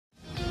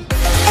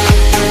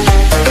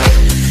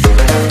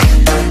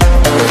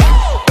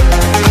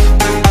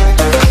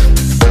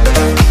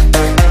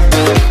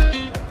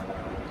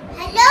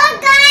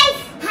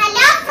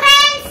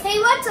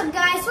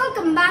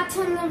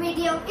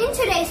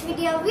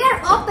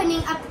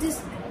opening up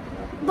this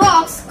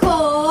box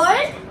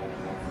called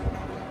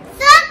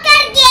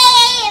Soccer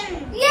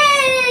Game.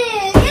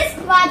 Yay! Yes,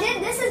 Wajid,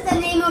 this is the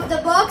name of the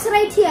box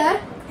right here.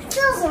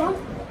 So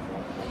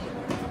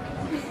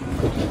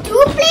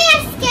 2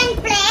 players can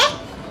play.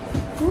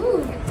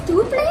 ooh,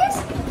 2 players?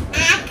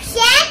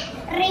 Action,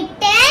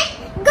 return,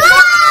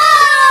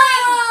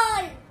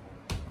 goal.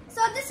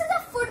 So this is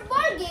a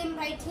football game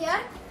right here,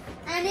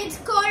 and it's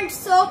called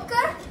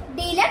Soccer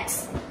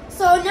Deluxe.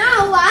 So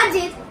now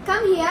Wajid,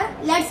 come here.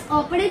 Let's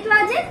open it,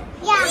 Wajid.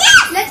 Yeah.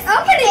 Yes. Let's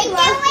open it, Take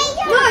Wajid. away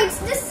your- No, it's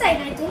this side,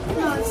 I think.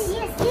 No, it's...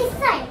 Yes, this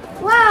side.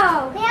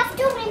 Wow. We have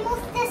to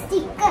remove the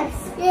stickers.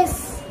 Yes.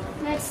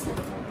 Let's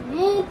open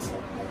it.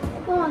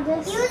 Oh,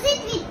 this. Use it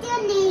with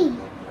your name.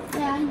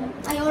 Yeah, I know.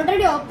 I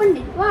already opened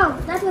it. Wow,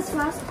 that was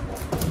fast.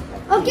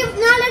 Okay,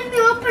 now let me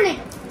open it.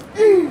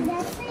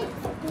 That's it.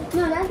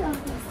 No, that's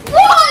open.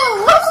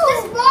 Whoa! What's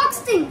this box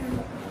thing?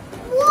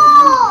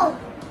 Whoa!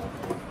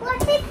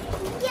 What is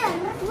here?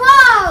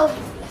 Wow!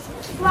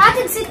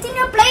 Wajid, sit in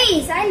your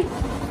place.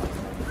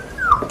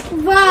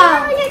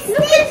 Wow! Let's Look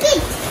take at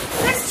it.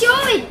 Let's show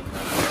it.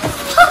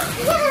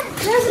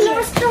 There's a lot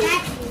of stuff.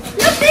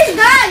 Look, this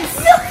guys.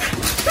 Look.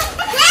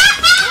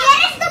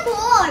 Where is the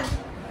board?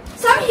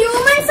 Some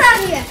humans are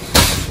here.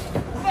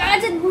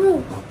 Wajid,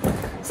 move.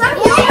 Some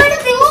Where is human the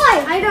things.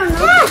 board? I don't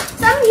know.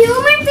 Some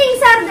human things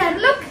are there.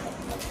 Look.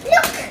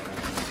 Look.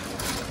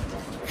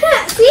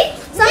 See?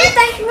 Some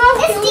type of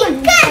It's human.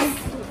 stickers.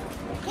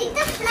 It's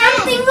the flag.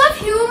 Something of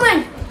human.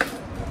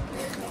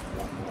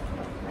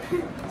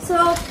 So,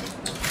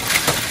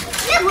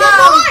 Look, wow. the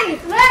ball.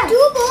 Where?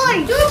 2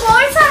 balls. 2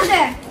 balls are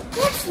there.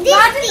 What's this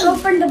Wajid, thing?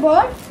 open the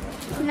ball.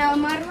 Now,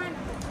 Marwan.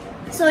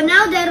 So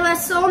now there were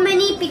so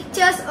many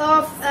pictures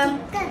of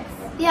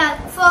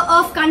Stickers.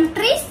 of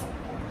countries,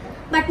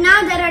 but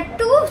now there are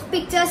 2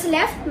 pictures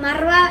left.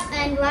 Marwa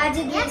and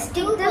Wajid will Yes,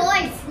 stick 2 them.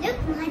 balls. Look,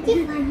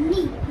 Maji,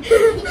 funny.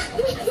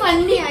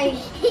 Funny eye.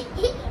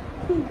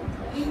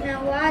 Now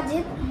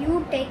Wajid,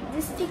 you take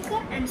this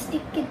sticker and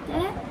stick it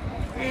there,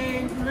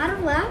 and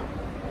Marwa,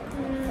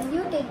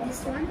 you take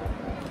this one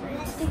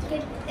and stick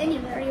it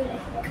anywhere you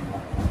like.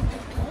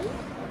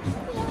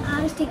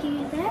 I'm sticking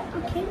it there.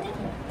 Okay then.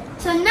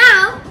 So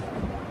now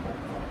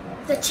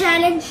the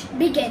challenge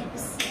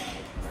begins.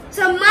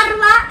 So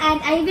Marwa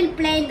and I will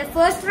play in the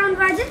first round,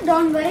 Wajid.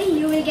 Don't worry,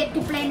 you will get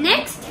to play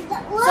next.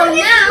 So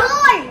now,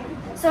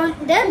 so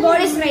the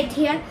ball is right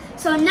here.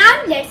 So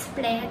now let's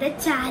play the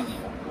challenge.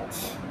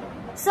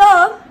 So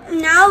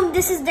now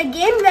this is the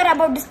game we are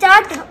about to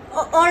start.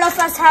 All of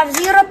us have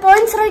 0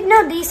 points right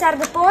now. These are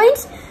the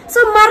points. So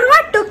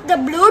Marwa took the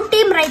blue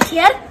team right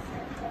here.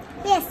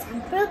 Yes, I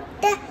broke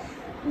the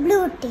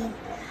blue team.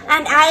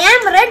 And I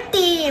am red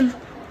team.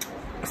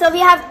 So we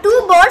have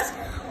 2 balls.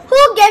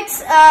 Who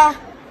gets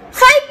 5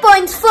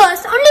 points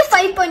first? Only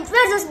 5 points. We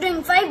are just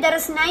doing 5. There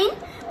is 9,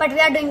 but we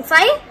are doing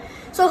 5.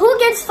 So who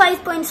gets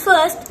 5 points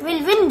first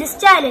will win this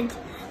challenge.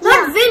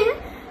 Not win,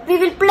 we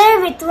will play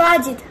with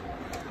Wajid.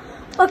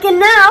 Okay,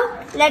 now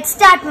let's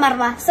start,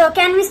 Marwa. So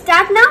can we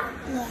start now?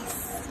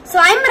 Yes. So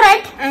I'm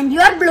red and you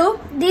are blue.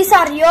 These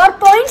are your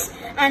points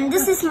and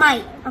this is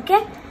mine.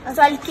 Okay?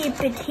 So I'll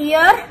keep it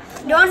here.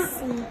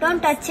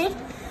 Don't touch it.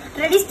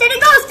 Ready, steady,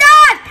 go,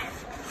 start!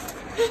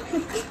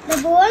 The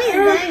ball is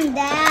going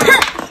there.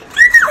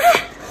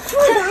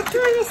 Oh, that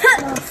one is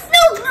soft.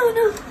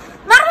 No.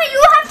 Marwa,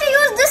 you have to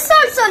use this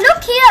also.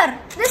 Look here.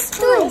 This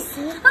too. I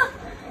see.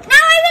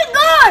 Now I will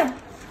go.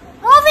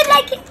 Move it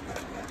like it.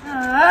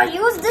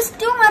 Use this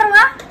too,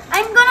 Marwa.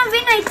 I'm gonna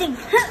win, I think.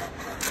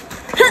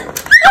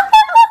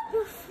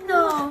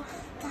 No.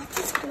 That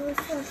is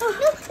closer.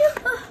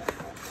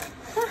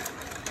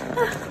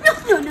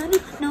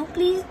 No,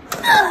 please.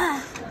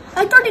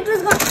 I thought it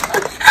was gone.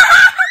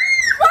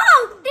 Wow!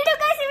 Did you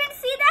guys even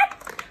see that?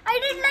 I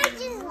did like.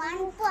 Just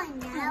 1 point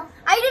now.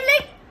 I did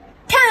like.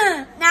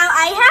 Now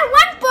I have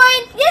 1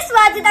 point. Yes,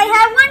 Wajid, I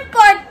have 1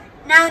 point.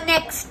 Now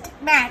next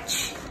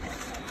match.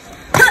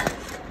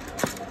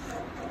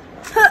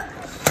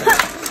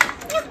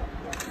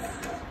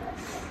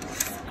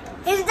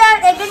 Is that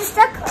again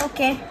stuck?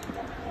 Okay.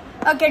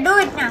 Okay, do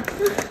it now.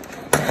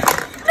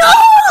 No!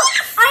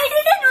 I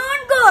did an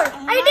own goal.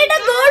 I did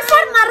a goal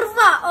for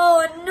Marwa. Oh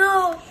no.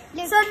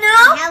 Look, So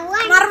now I have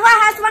 1. Marwa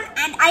has 1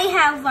 and I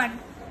have 1.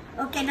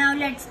 Okay, now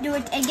let's do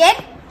it again.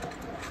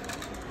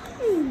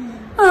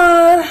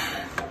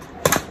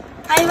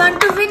 I want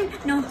to win.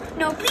 No,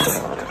 please.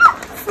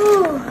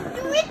 Ooh.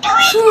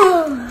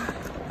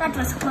 That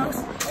was close.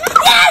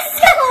 Yes!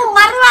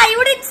 Marwa, you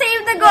didn't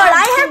save the goal.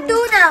 I have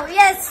 2 now.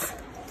 Yes.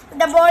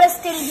 The ball is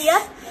still here.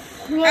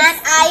 Yes. And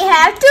I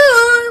have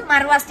 2.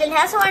 Marwa still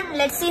has 1.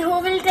 Let's see who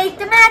will take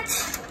the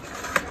match.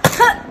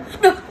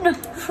 No.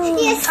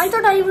 Yes. I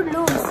thought I would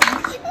lose.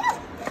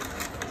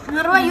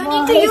 Marwa, you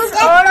need to use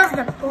all of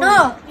them.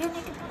 No. You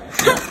need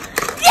to...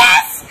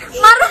 Yes!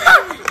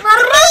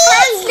 Marwa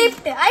has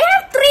slipped. I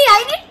have 3.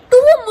 I need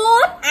 2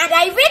 more. And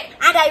I win.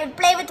 And I will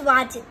play with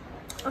Wajid.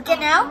 Okay,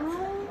 now.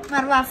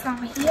 Marwa,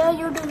 from here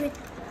you do it.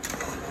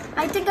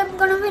 I think I'm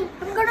gonna win.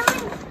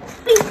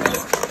 Please.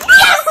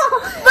 Yes!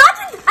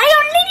 Wajid, I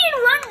only need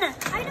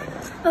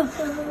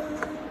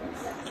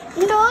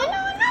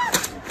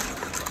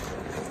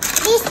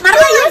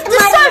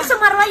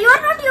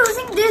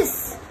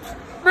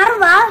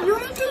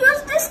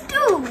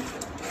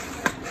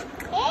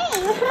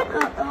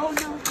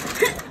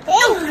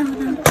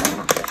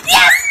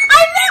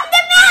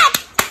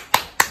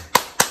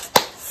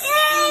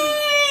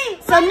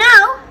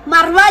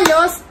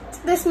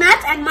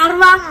and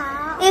Marwa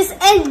is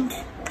end.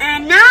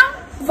 And now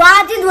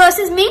Wajid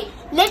versus me.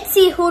 Let's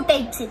see who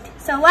takes it.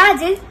 So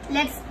Wajid,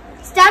 let's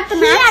start the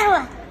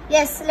match.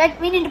 Yes,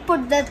 we need to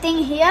put the thing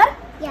here.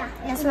 Yeah.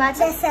 Yes, Wajid.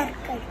 The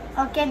circle.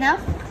 Okay, now.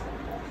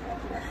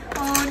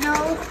 Oh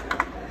no.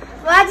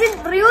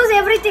 Wajid, reuse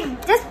everything.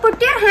 Just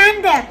put your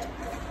hand there.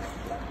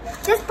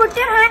 Just put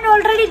your hand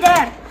already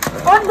there.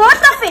 On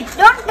both of it.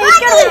 Don't take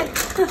your hand.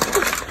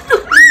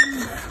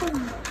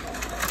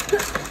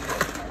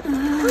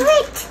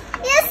 Wait.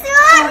 Yes,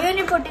 Oh, you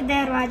need to put it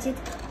there, Wajid.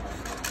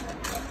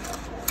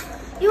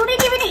 You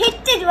didn't even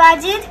hit it,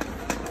 Wajid.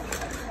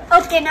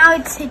 Okay, now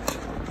it's hit.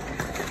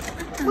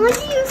 Want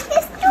to use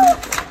this too?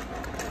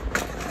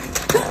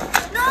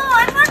 No,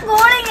 I'm not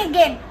going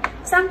again.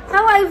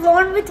 Somehow I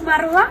won with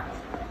Marwa.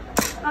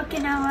 Okay,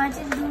 now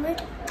Wajid, do it.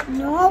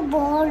 No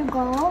ball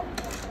go.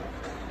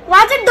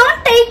 Wajid,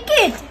 don't take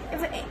it.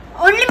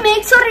 Only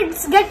make sure it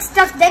gets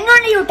stuck. Then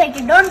only you take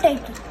it. Don't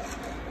take it.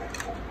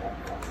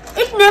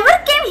 It never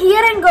came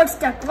here and got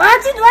stuck.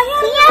 Wajid, why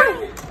are you?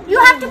 You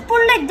have to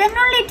pull it. Then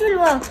only it will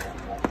work.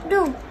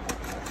 Do.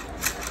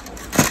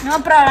 No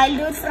problem. I'll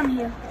do it from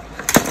here.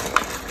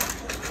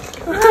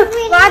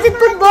 Wajid,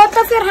 put both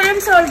of your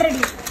hands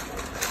already.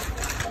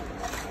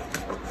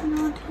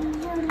 Not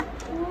here.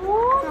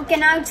 Okay,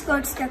 now it's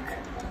got stuck.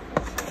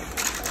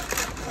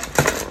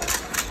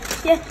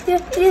 Yes.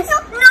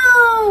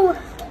 No!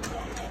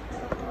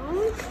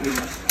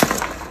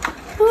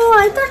 Oh,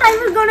 I thought I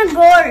was gonna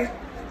goal.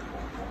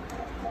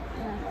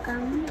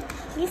 Come.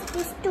 Use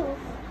this too.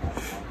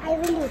 I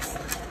will use.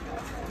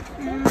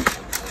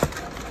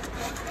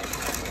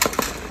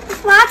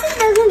 Wajid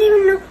doesn't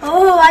even know.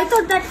 Oh, I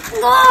thought that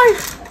goal.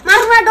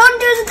 Marwa,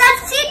 don't use it.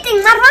 That's cheating.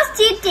 Marwa's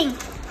cheating.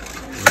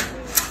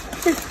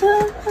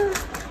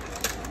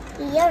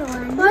 Here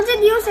one. Wajid,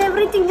 use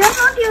everything. You're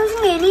not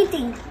using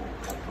anything.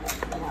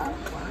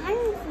 One.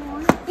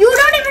 You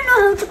don't even know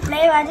how to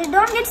play, Wajid.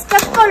 Don't get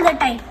stuck all the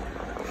time.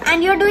 And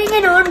you're doing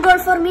an own goal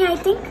for me, I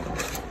think.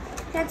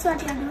 That's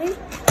what you're doing.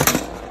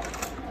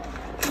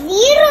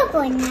 0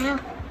 point now.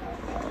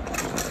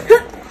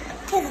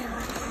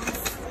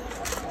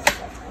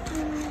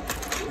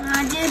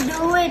 Wajid,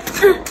 do it.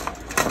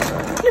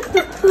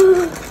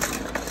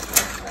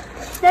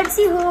 Let's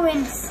see who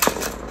wins.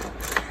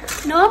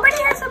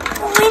 Nobody has a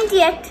point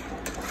yet.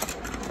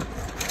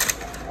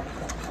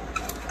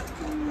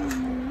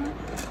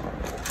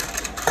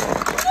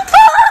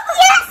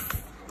 Yes!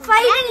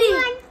 Finally!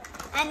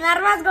 And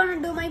Marwa's gonna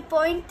do my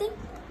point thing.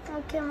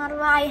 Okay,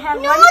 Marwa, I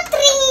have No, one.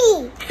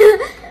 3.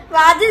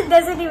 Wajid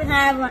doesn't even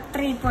have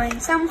 3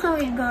 points. Somehow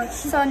it got.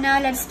 So now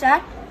let's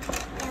start.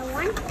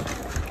 One.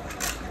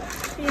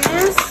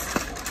 Yes.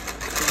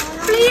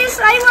 Please,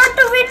 I want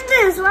to win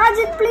this.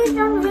 Wajid, please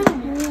don't win.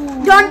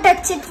 Don't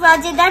touch it,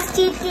 Wajid. That's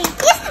cheating.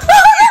 Yes.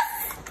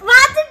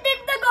 Wajid did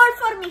the goal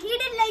for me. He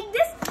did like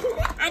this.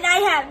 And I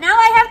have. Now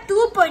I have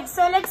 2 points.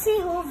 So let's see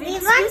who We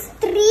wins want this.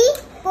 3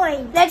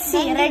 points. Let's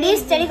see. Ready,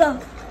 steady, go.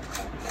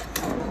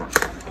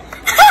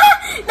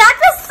 That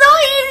was so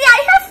easy. I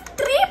have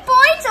 3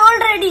 points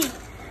already.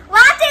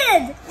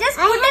 Wajid, just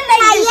put it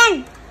like this.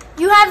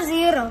 You have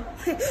 0.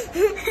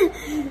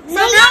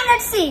 So now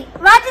let's see.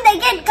 Wajid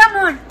again, come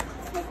on.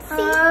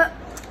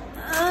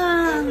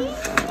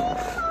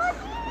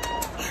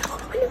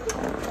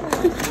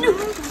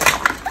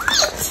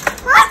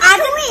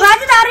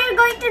 Wajid, are you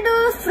going to do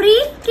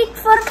free kick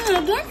for me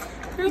again?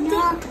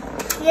 No.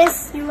 Yes,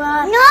 you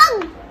are.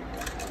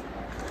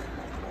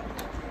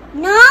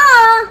 No.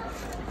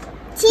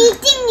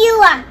 Cheating you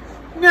are.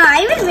 No,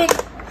 I will win.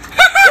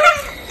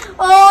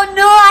 Oh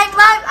no,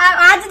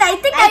 Wajid, I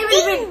think I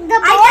will win. The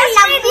ball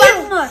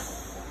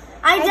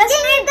I just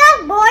need one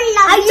more.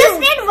 I just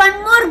need one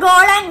more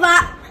goal and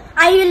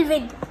I will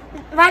win.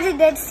 Wajid,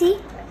 let's see.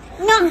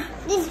 No,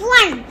 this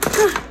one.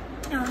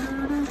 No.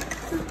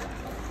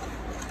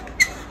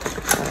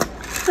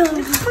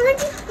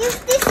 Use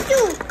this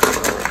too.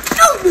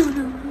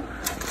 No.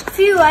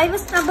 Phew, I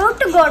was about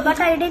to go, but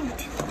I didn't.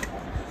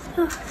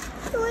 Do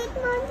it,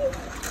 Mommy.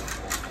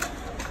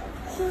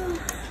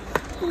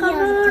 Come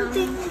on,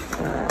 thing.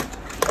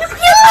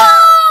 No!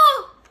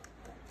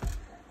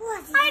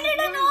 I did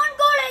an own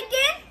goal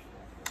again.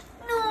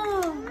 No.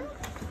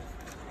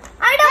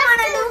 I don't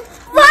want to do.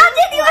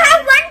 Wajid, you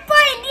have 1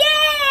 point.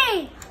 Yay!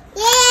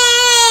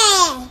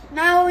 Yay!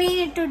 Now we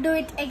need to do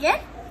it again.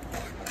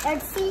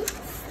 Let's see.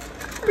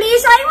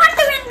 Please, I want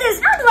to win this,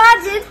 not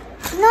Wajid.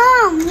 No,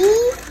 me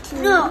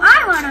too. No, I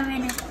want to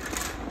win it.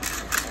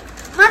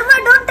 Marwa,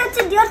 don't touch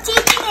it. You're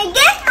cheating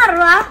again,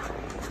 Marwa.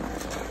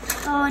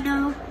 Oh no.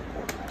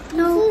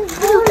 No.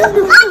 Look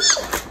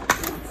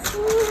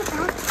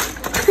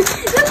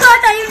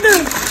what I'm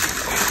doing.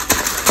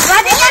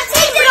 Wajid, you're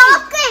cheating.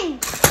 Broken.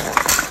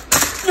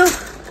 No.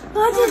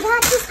 Wajid,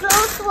 that is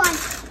close one.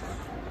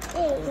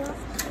 Hey,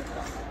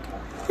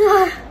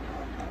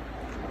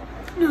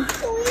 No. do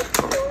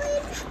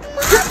it. No.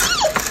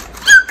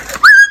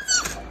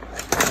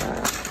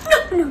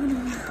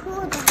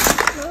 Oh, that's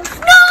close.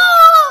 No!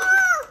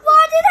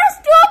 Wajid has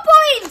 2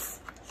 points.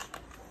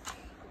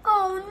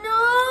 Oh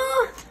no.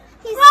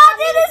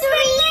 Wajid is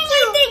winning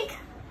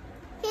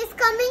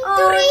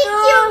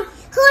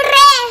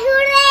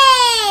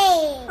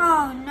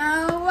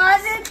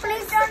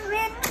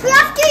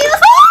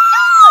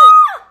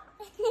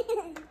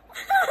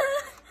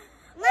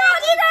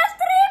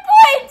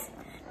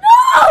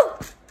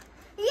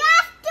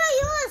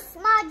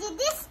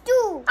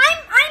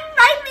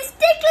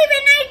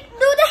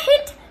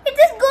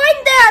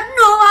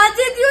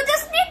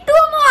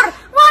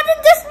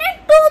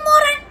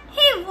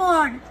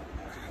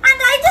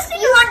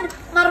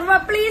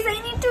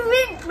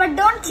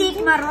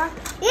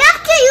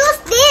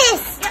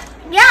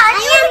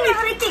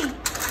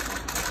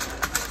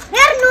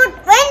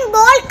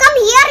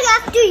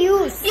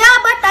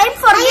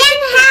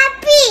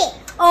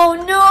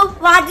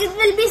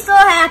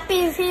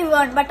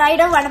turn, but I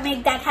don't want to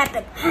make that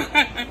happen.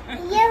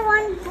 Here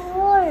one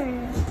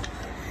ball.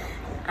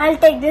 I'll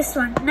take this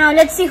one. Now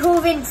let's see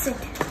who wins it.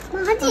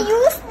 Maji,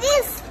 use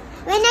this.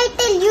 When I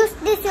tell use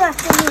this, you have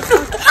to use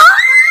it.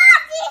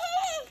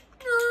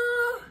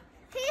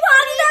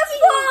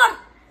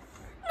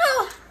 No,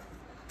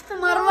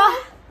 Marwa,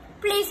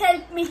 please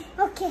help me.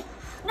 Okay.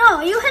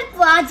 No, you help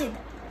Wajid.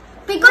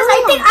 Because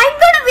I think I'm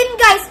gonna win,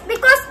 guys.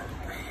 Because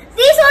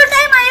this whole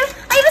time I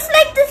was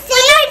like this.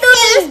 When I do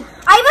this,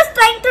 I was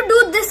trying to do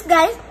this,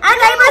 guys, and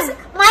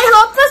my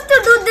hope was to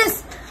do this.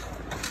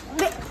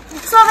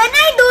 So when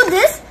I do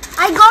this,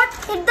 I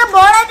hit the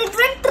ball and it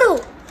went through.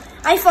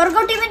 I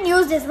forgot to even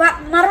use this.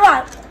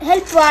 Marwa,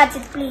 help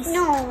Wajid, please.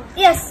 No.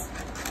 Yes.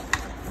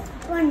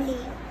 Only.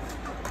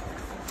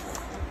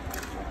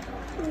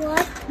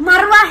 What?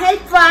 Marwa,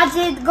 help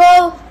Wajid.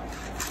 Go.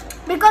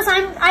 Because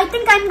I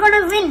think I'm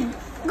gonna win.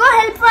 Go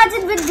help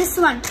Wajid with this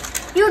one.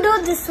 You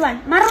do this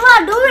one.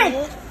 Marwa, do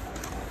it.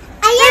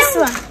 This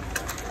one.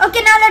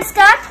 Okay, now let's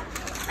start.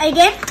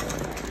 Again.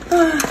 No.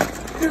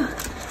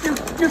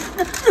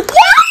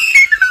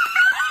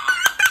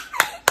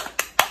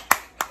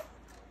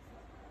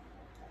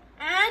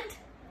 And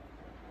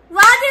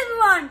Wajid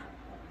won.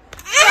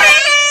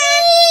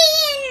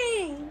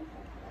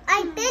 I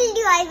tell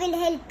you I will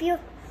help you.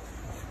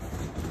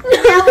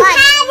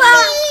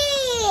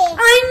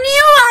 I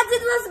knew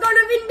Wajid was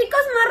gonna win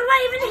because Marwa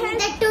even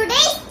helped. The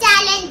today's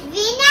challenge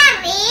winner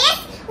is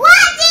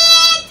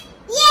Wajid!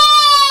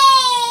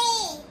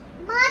 Yay!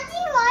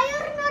 Martin, why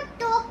are you not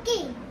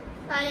talking?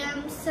 I am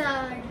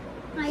sad.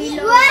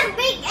 You are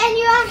big and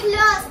you are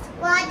lost.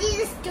 Wajid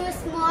is too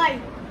small.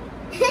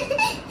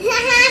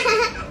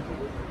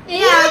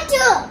 You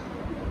too.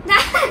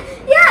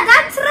 Yeah,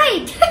 that's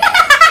right.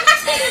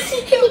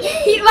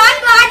 What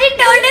Wajid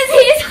told us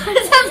he is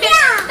also big.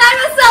 That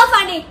was so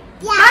funny.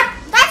 Yeah. But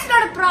that's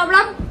not a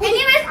problem.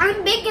 Anyways,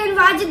 I'm big and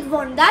Wajid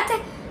won. That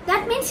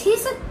means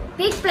he's a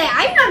big player.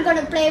 I'm not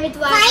gonna play with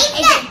Wajid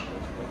again.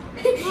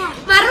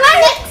 Marwa,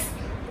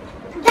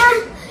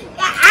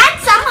 and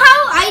somehow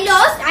I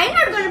lost. I'm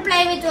not gonna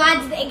play with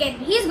Wajid again.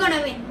 He's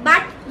gonna win.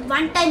 But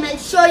one time I'll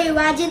show you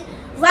Wajid.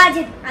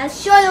 Wajid, I'll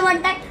show you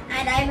one time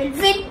and I will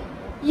win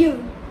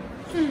you.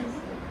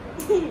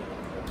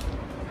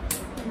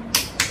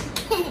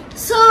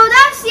 So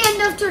that's the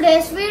end of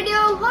today's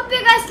video. Hope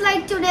you guys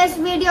liked today's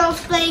video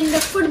of playing the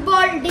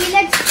football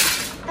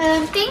deluxe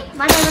thing,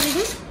 whatever it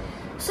is.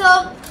 So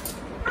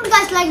if you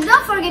guys like,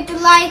 don't forget to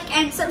like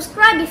and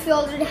subscribe if you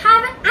already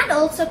haven't, and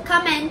also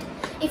comment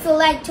if you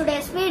like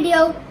today's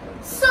video.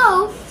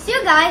 So see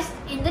you guys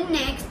in the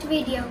next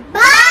video.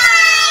 Bye!